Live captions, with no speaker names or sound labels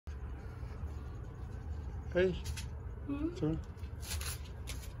Hey. Turn.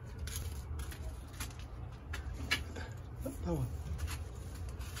 That one.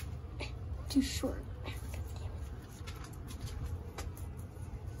 Too short.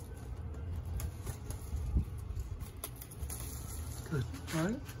 Good. All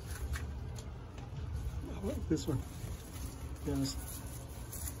right. How about this one? Yes.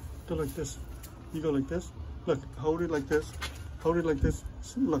 Go like this. You go like this. Look, hold it like this. Hold it like this.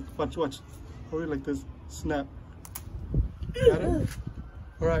 Look, watch, watch. Hold it like this. Snap. Got it?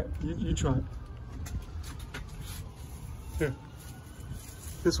 All right, you try it. Here.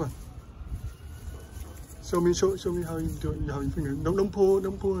 This one. Show me how you do it. How you finger. Don't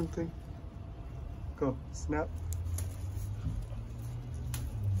pull anything. Go. Snap.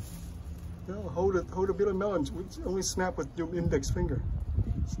 No, hold a bit of melons. Only snap with your index finger.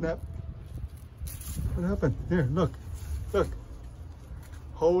 Snap. What happened? Here, look. Look.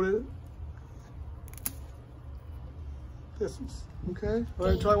 Hold it. This is okay. All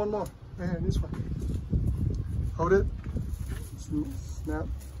right, try one more. Right here, this one. Hold it. Snap.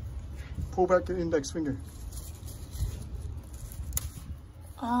 Pull back your index finger.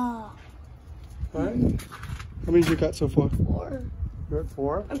 Oh. All right. How many you got so far? 4. You're at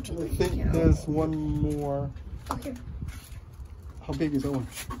 4. I think there's one more. Okay. How big is that one?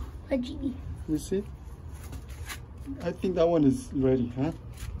 A genie. Let me see. I think that one is ready, huh?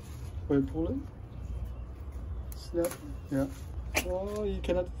 Wait, pull it. Snap. Yeah. Oh, you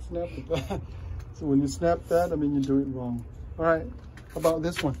cannot snap it. So when you snap that, I mean you do it wrong. All right. How about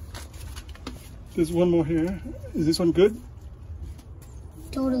this one? There's one more here. Is this one good?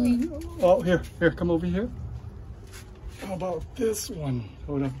 Totally. Oh, here. Come over here. How about this one?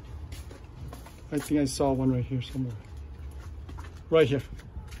 Hold on. I think I saw one right here somewhere. Right here.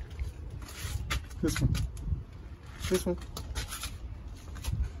 This one. This one.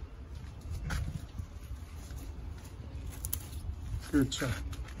 Good job.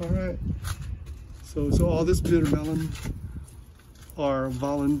 All right. So all this bitter melon are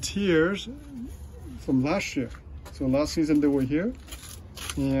volunteers from last year. So last season they were here,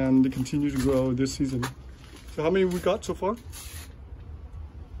 and they continue to grow this season. So how many we got so far?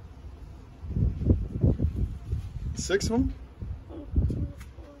 6 of them.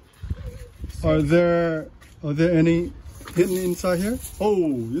 Are there any hidden inside here?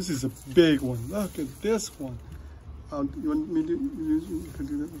 Oh, this is a big one. Look at this one. You want me to use? You can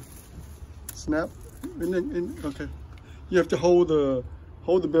do that one. Snap. Okay. You have to hold the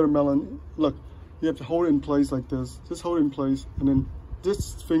bitter melon. Look, you have to hold it in place like this. Just hold it in place, and then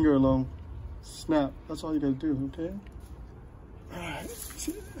this finger alone. Snap. That's all you gotta do. Okay. All right.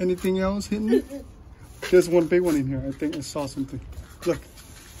 Anything else hidden? There's one big one in here. I think I saw something. Look.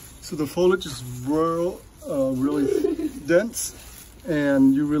 So the foliage is really dense,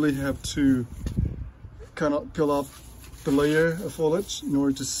 and you really have to kind of peel off the layer of foliage in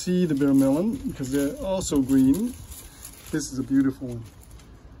order to see the bitter melon, because they're also green. This is a beautiful one.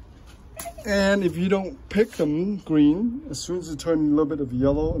 And if you don't pick them green, as soon as they turn a little bit of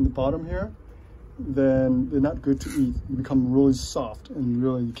yellow in the bottom here, then they're not good to eat. They become really soft, and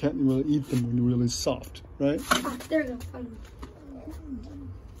really you can't really eat them when they're really soft, right? There you go.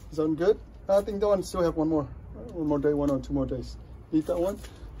 Sound good? I think that one still have one more day, 1 or 2 more days. Eat that one.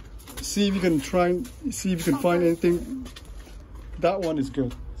 See if you can find anything. That one is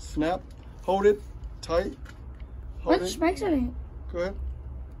good. Snap. Hold it tight. What spikes on it? Go ahead.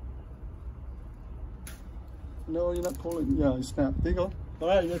 No, you're not pulling. Yeah, you snap. There you go. All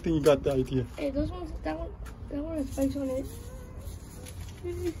right, I think you got the idea. Hey, those ones. That one has spikes on it.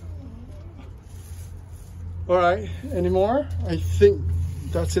 All right. Any more? I think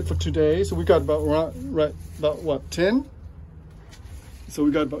that's it for today. So we got about about what, 10? So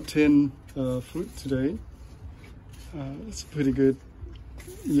we got about 10 fruit today. It's pretty good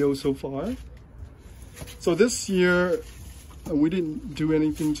yield so far. So this year we didn't do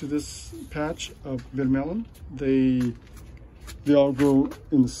anything to this patch of bitter melon. They all grow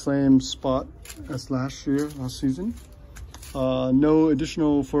in the same spot as last season. No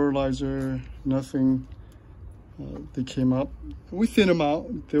additional fertilizer, nothing. They came up. We thinned them out.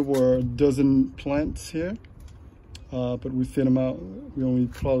 There were a dozen plants here, but we thinned them out.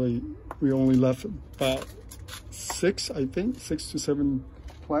 We only left about 6, I think, 6 to 7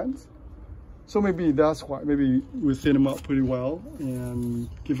 plants. So maybe that's why. Maybe we thin them out pretty well and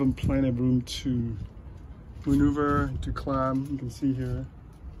give them plenty of room to maneuver, to climb. You can see here.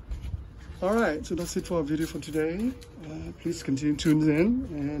 All right, so that's it for our video for today. Please continue tuning in,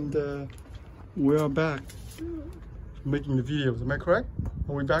 and we are back making the videos. Am I correct?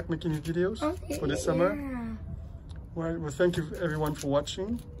 Are we back making the videos for this summer? Yeah. All right, well, thank you everyone for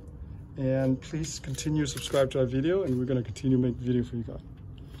watching, And please continue to subscribe to our video, and we're going to continue to make video for you guys.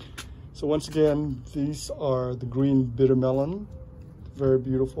 So once again, these are the green bitter melon. Very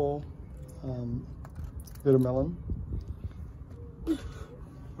beautiful bitter melon. All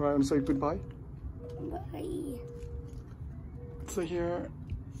right, want to say goodbye? Bye. So here,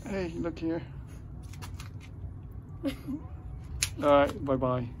 hey, look here. All right,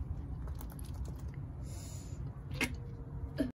 bye-bye.